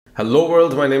Hello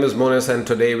world, my name is Monis and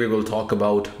today we will talk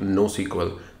about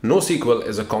NoSQL. NoSQL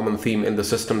is a common theme in the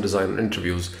system design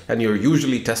interviews and you're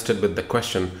usually tested with the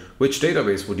question, which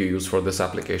database would you use for this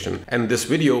application? And this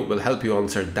video will help you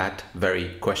answer that very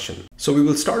question. So we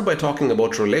will start by talking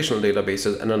about relational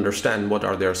databases and understand what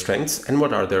are their strengths and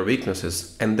what are their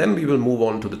weaknesses. And then we will move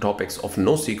on to the topics of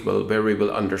NoSQL where we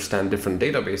will understand different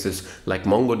databases like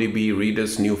MongoDB,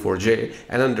 REDIS, Neo4j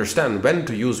and understand when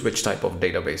to use which type of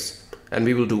database. And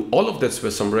we will do all of this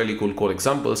with some really cool code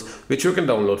examples, which you can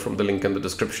download from the link in the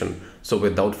description. So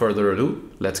without further ado,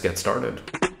 let's get started.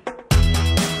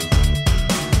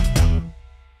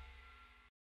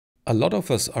 A lot of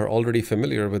us are already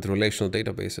familiar with relational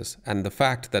databases and the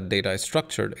fact that data is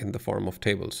structured in the form of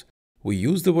tables. We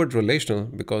use the word relational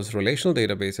because relational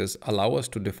databases allow us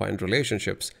to define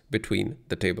relationships between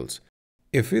the tables.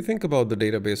 If we think about the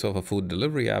database of a food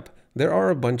delivery app, there are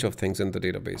a bunch of things in the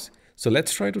database. So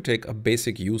let's try to take a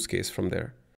basic use case from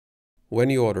there. When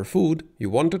you order food, you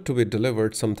want it to be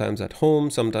delivered sometimes at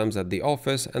home, sometimes at the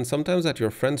office, and sometimes at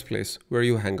your friend's place where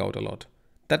you hang out a lot.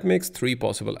 That makes 3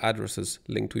 possible addresses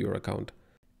linked to your account.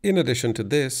 In addition to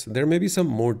this, there may be some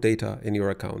more data in your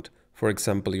account. For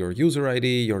example, your user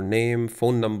ID, your name,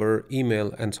 phone number,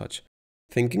 email, and such.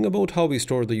 Thinking about how we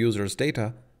store the user's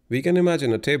data, we can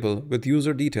imagine a table with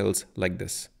user details like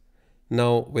this.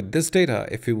 Now, with this data,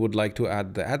 if we would like to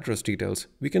add the address details,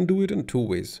 we can do it in 2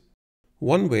 ways.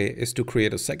 One way is to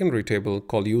create a secondary table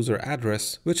called user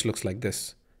address, which looks like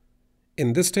this.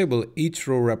 In this table, each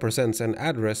row represents an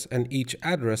address and each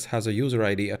address has a user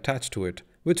ID attached to it,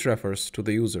 which refers to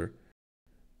the user.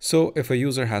 So if a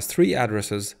user has 3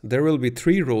 addresses, there will be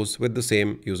 3 rows with the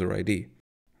same user ID.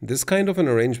 This kind of an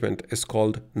arrangement is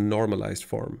called normalized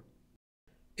form.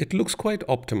 It looks quite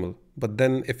optimal, but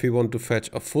then if we want to fetch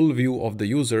a full view of the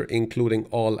user including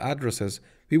all addresses,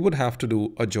 we would have to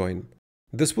do a join.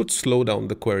 This would slow down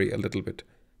the query a little bit.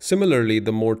 Similarly,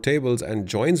 the more tables and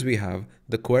joins we have,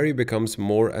 the query becomes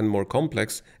more and more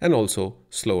complex and also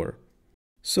slower.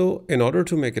 So in order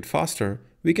to make it faster,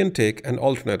 we can take an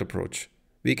alternate approach.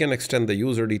 We can extend the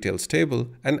user details table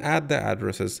and add the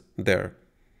addresses there.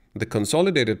 The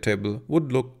consolidated table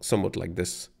would look somewhat like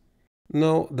this.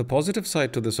 Now, the positive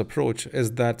side to this approach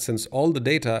is that since all the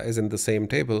data is in the same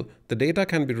table, the data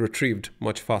can be retrieved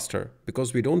much faster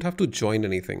because we don't have to join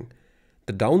anything.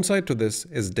 The downside to this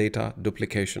is data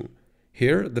duplication.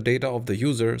 Here, the data of the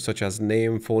user, such as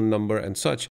name, phone number, and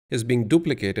such, is being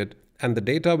duplicated, and the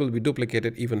data will be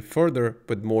duplicated even further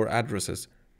with more addresses.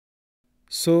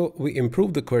 So, we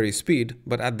improve the query speed,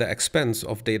 but at the expense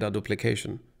of data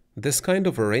duplication. This kind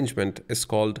of arrangement is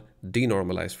called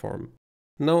denormalized form.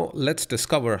 Now let's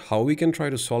discover how we can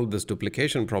try to solve this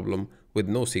duplication problem with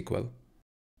NoSQL.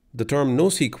 The term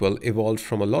NoSQL evolved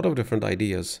from a lot of different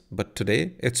ideas, but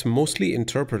today it's mostly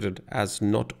interpreted as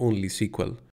not only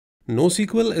SQL.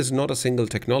 NoSQL is not a single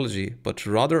technology, but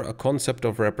rather a concept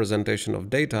of representation of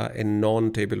data in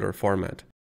non-tabular format.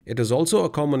 It is also a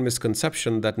common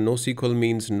misconception that NoSQL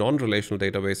means non-relational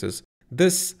databases.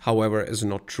 This, however, is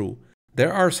not true.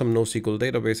 There are some NoSQL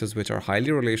databases which are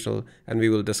highly relational and we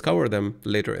will discover them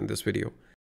later in this video.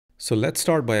 So let's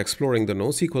start by exploring the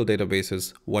NoSQL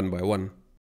databases one by one.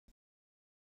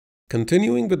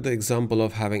 Continuing with the example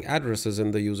of having addresses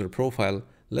in the user profile,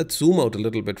 let's zoom out a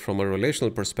little bit from a relational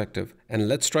perspective and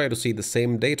let's try to see the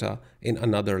same data in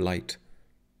another light.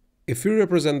 If we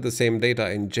represent the same data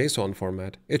in JSON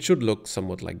format, it should look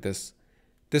somewhat like this.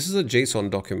 This is a JSON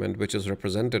document which is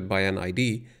represented by an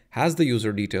ID, has the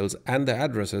user details and the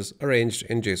addresses arranged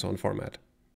in JSON format.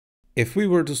 If we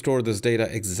were to store this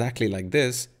data exactly like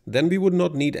this, then we would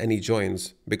not need any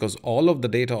joins because all of the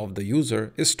data of the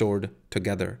user is stored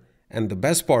together. And the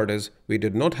best part is we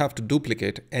did not have to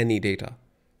duplicate any data.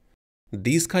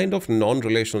 These kind of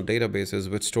non-relational databases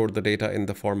which store the data in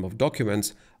the form of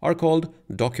documents are called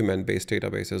document-based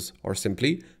databases or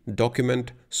simply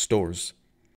document stores.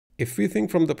 If we think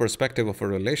from the perspective of a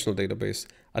relational database,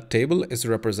 a table is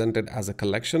represented as a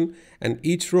collection and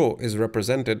each row is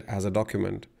represented as a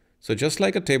document. So just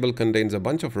like a table contains a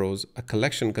bunch of rows, a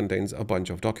collection contains a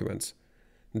bunch of documents.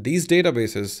 These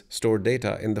databases store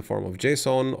data in the form of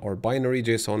JSON or binary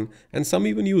JSON, and some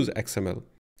even use XML.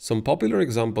 Some popular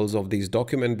examples of these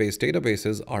document-based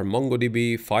databases are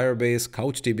MongoDB, Firebase,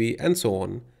 CouchDB, and so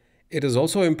on. It is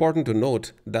also important to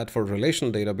note that for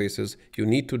relational databases, you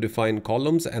need to define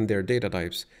columns and their data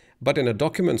types. But in a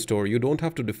document store, you don't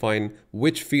have to define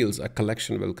which fields a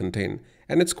collection will contain,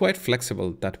 and it's quite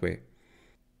flexible that way.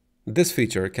 This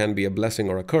feature can be a blessing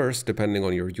or a curse depending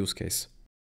on your use case.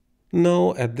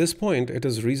 Now, at this point, it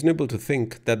is reasonable to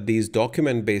think that these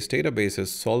document-based databases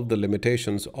solve the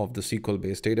limitations of the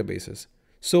SQL-based databases.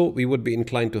 So we would be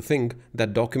inclined to think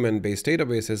that document-based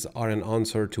databases are an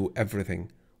answer to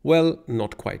everything. Well,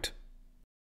 not quite.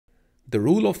 The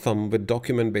rule of thumb with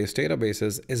document-based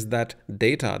databases is that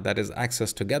data that is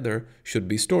accessed together should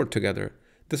be stored together.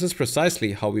 This is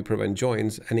precisely how we prevent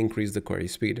joins and increase the query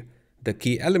speed. The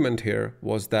key element here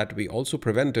was that we also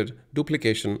prevented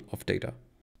duplication of data.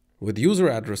 With user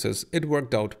addresses, it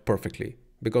worked out perfectly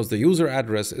because the user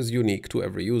address is unique to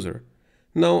every user.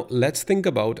 Now let's think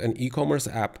about an e-commerce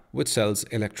app which sells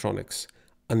electronics.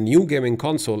 A new gaming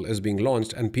console is being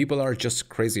launched and people are just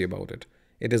crazy about it.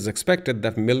 It is expected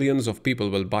that millions of people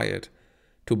will buy it.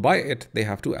 To buy it, they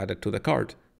have to add it to the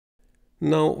cart.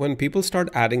 Now, when people start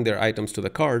adding their items to the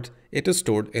cart, it is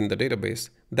stored in the database.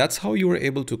 That's how you are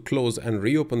able to close and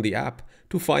reopen the app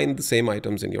to find the same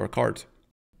items in your cart.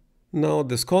 Now,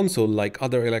 this console, like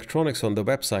other electronics on the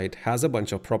website, has a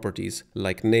bunch of properties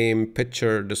like name,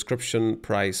 picture, description,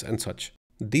 price, and such.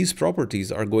 These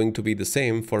properties are going to be the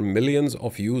same for millions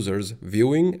of users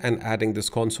viewing and adding this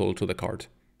console to the cart.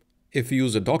 If you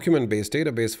use a document-based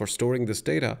database for storing this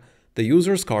data, the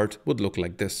user's cart would look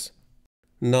like this.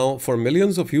 Now, for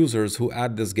millions of users who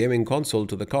add this gaming console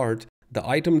to the cart, the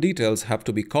item details have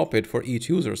to be copied for each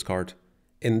user's cart.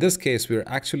 In this case, we are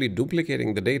actually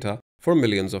duplicating the data for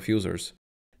millions of users.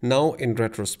 Now, in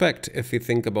retrospect, if we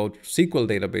think about SQL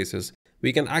databases,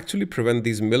 we can actually prevent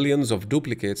these millions of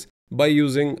duplicates by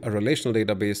using a relational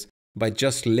database by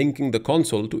just linking the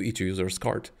console to each user's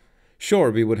cart.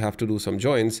 Sure, we would have to do some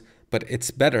joins, but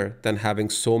it's better than having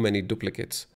so many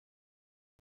duplicates.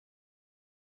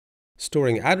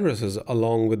 Storing addresses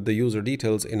along with the user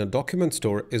details in a document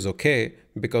store is okay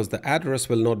because the address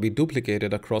will not be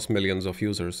duplicated across millions of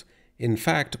users. In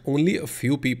fact, only a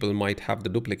few people might have the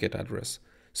duplicate address.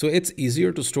 So it's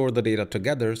easier to store the data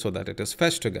together so that it is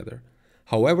fetched together.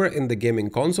 However, in the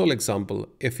gaming console example,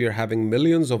 if you're having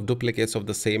millions of duplicates of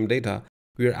the same data,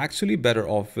 we are actually better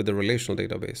off with a relational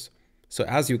database. So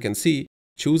as you can see,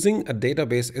 choosing a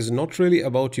database is not really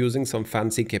about using some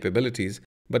fancy capabilities,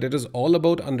 but it is all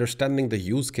about understanding the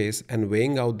use case and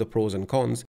weighing out the pros and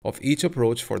cons of each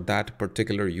approach for that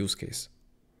particular use case.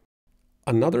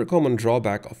 Another common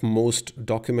drawback of most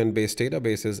document-based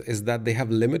databases is that they have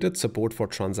limited support for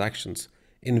transactions.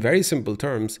 In very simple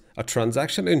terms, a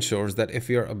transaction ensures that if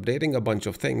you are updating a bunch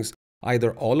of things,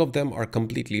 either all of them are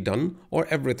completely done or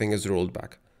everything is rolled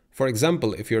back. For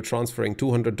example, if you're transferring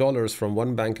 $200 from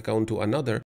one bank account to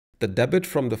another, the debit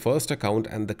from the first account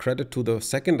and the credit to the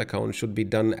second account should be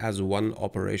done as one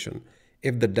operation.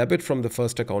 If the debit from the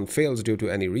first account fails due to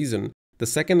any reason, the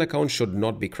second account should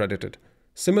not be credited.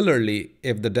 Similarly,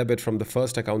 if the debit from the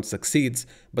first account succeeds,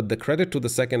 but the credit to the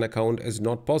second account is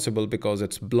not possible because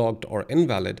it's blocked or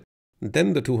invalid,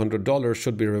 then the $200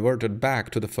 should be reverted back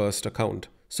to the first account.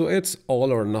 So it's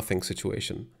all or nothing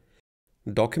situation.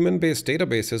 Document-based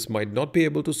databases might not be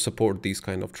able to support these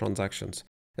kind of transactions,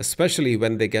 especially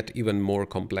when they get even more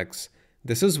complex.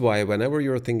 This is why whenever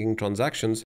you're thinking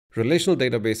transactions, relational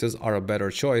databases are a better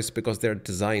choice because they're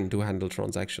designed to handle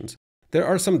transactions. There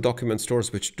are some document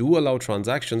stores which do allow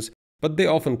transactions, but they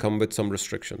often come with some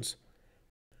restrictions.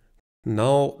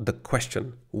 Now the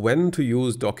question, when to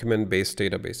use document-based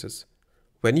databases?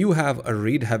 When you have a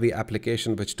read-heavy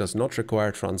application which does not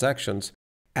require transactions,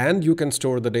 and you can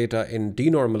store the data in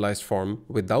denormalized form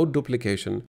without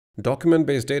duplication,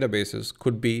 document-based databases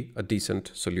could be a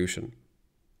decent solution.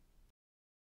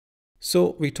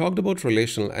 So we talked about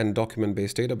relational and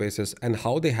document-based databases and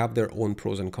how they have their own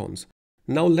pros and cons.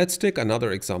 Now let's take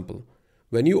another example.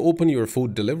 When you open your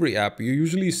food delivery app, you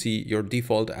usually see your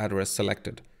default address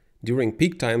selected. During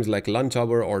peak times like lunch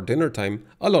hour or dinner time,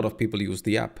 a lot of people use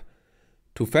the app.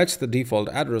 To fetch the default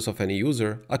address of any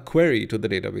user, a query to the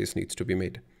database needs to be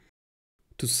made.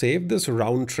 To save this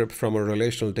round trip from a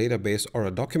relational database or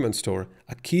a document store,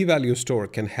 a key value store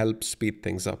can help speed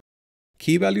things up.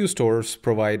 Key value stores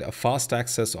provide a fast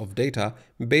access of data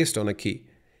based on a key.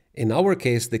 In our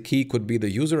case, the key could be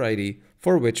the user ID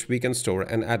for which we can store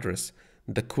an address.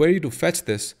 The query to fetch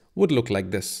this would look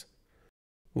like this,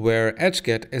 where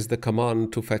hget is the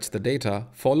command to fetch the data,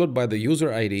 followed by the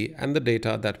user ID and the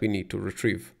data that we need to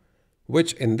retrieve,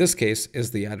 which in this case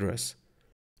is the address.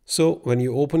 So when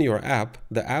you open your app,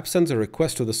 the app sends a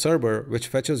request to the server which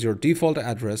fetches your default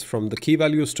address from the key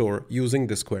value store using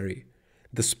this query.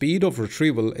 The speed of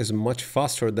retrieval is much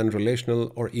faster than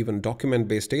relational or even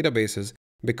document-based databases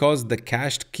because the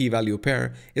cached key value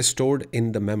pair is stored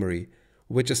in the memory,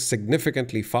 which is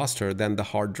significantly faster than the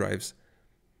hard drives.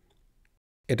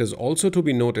 It is also to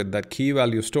be noted that key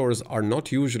value stores are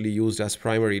not usually used as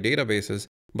primary databases,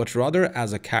 but rather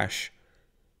as a cache.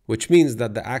 which means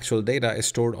that the actual data is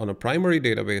stored on a primary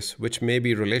database, which may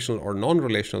be relational or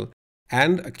non-relational,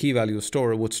 and a key value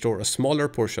store would store a smaller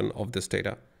portion of this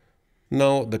data.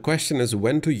 Now, the question is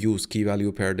when to use key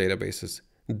value pair databases.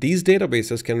 These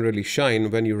databases can really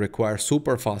shine when you require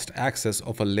super fast access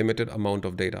of a limited amount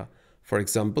of data. For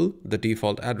example, the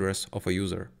default address of a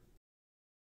user.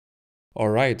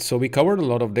 Alright, so we covered a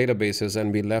lot of databases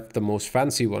and we left the most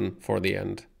fancy one for the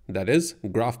end. That is,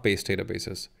 graph-based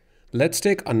databases. Let's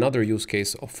take another use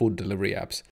case of food delivery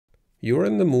apps. You're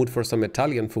in the mood for some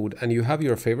Italian food and you have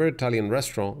your favorite Italian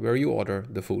restaurant where you order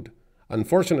the food.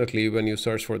 Unfortunately, when you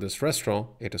search for this restaurant,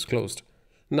 it is closed.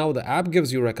 Now the app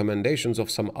gives you recommendations of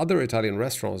some other Italian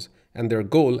restaurants, and their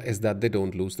goal is that they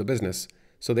don't lose the business.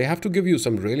 So they have to give you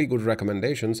some really good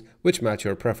recommendations which match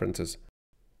your preferences.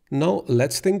 Now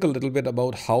let's think a little bit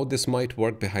about how this might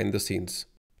work behind the scenes.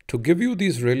 To give you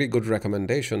these really good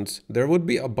recommendations, there would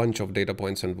be a bunch of data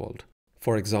points involved.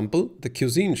 For example, the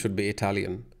cuisine should be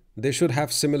Italian. They should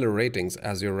have similar ratings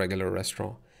as your regular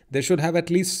restaurant. They should have at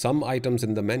least some items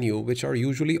in the menu which are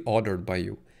usually ordered by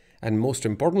you. And most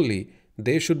importantly,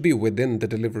 they should be within the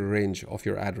delivery range of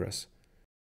your address.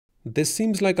 This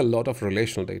seems like a lot of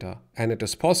relational data, and it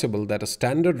is possible that a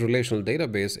standard relational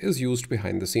database is used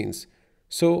behind the scenes.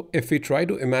 So if we try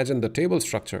to imagine the table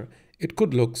structure, it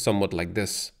could look somewhat like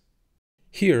this.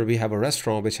 Here we have a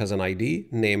restaurant which has an ID,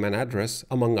 name and address,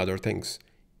 among other things.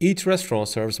 Each restaurant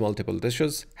serves multiple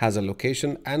dishes, has a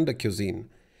location and a cuisine.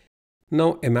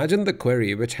 Now imagine the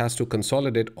query which has to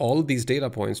consolidate all these data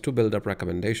points to build up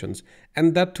recommendations,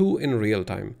 and that too in real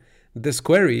time. This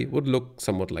query would look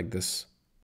somewhat like this.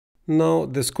 Now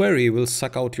this query will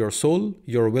suck out your soul,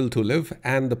 your will to live,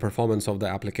 and the performance of the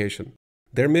application.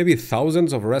 There may be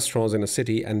thousands of restaurants in a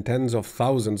city and tens of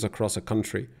thousands across a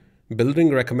country.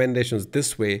 Building recommendations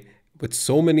this way with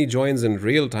so many joins in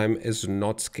real time is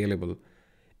not scalable.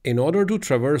 In order to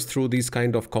traverse through these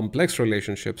kind of complex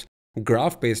relationships,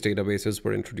 graph-based databases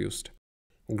were introduced.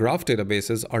 Graph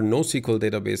databases are NoSQL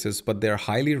databases, but they are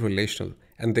highly relational,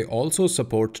 and they also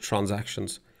support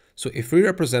transactions. So if we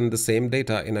represent the same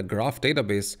data in a graph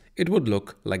database, it would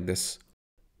look like this.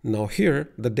 Now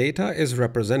here, the data is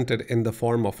represented in the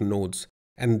form of nodes,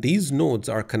 and these nodes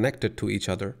are connected to each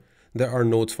other. There are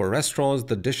nodes for restaurants,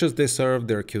 the dishes they serve,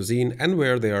 their cuisine, and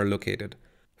where they are located.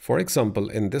 For example,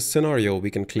 in this scenario,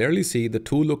 we can clearly see the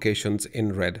two locations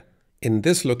in red. In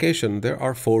this location, there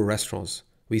are 4 restaurants.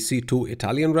 We see 2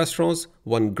 Italian restaurants,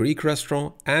 1 Greek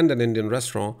restaurant, and an Indian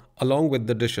restaurant, along with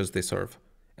the dishes they serve.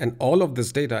 And all of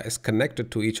this data is connected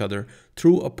to each other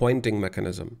through a pointing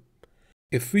mechanism.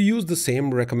 If we use the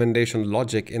same recommendation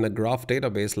logic in a graph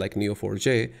database like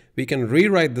Neo4j, we can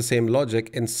rewrite the same logic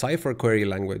in Cypher query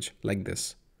language like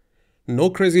this. No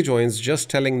crazy joins, just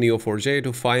telling Neo4j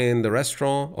to find the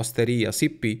restaurant Osteria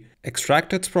Sippi,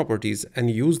 extract its properties, and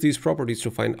use these properties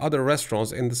to find other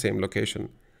restaurants in the same location.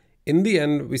 In the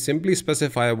end, we simply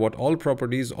specify what all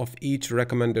properties of each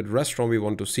recommended restaurant we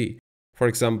want to see. For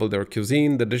example, their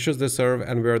cuisine, the dishes they serve,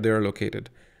 and where they are located.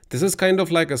 This is kind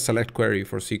of like a select query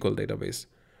for SQL database.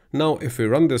 Now, if we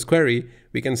run this query,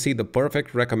 we can see the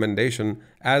perfect recommendation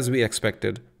as we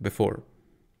expected before.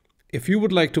 If you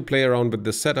would like to play around with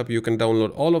this setup, you can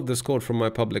download all of this code from my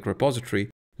public repository.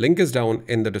 Link is down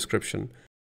in the description.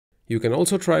 You can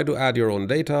also try to add your own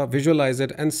data, visualize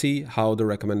it, and see how the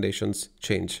recommendations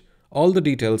change. All the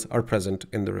details are present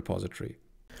in the repository.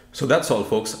 So that's all,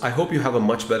 folks. I hope you have a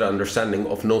much better understanding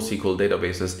of NoSQL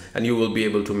databases and you will be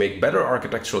able to make better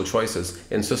architectural choices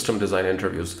in system design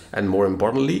interviews and, more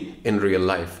importantly, in real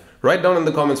life. Write down in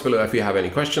the comments below if you have any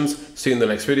questions. See you in the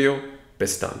next video.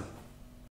 Bis dann.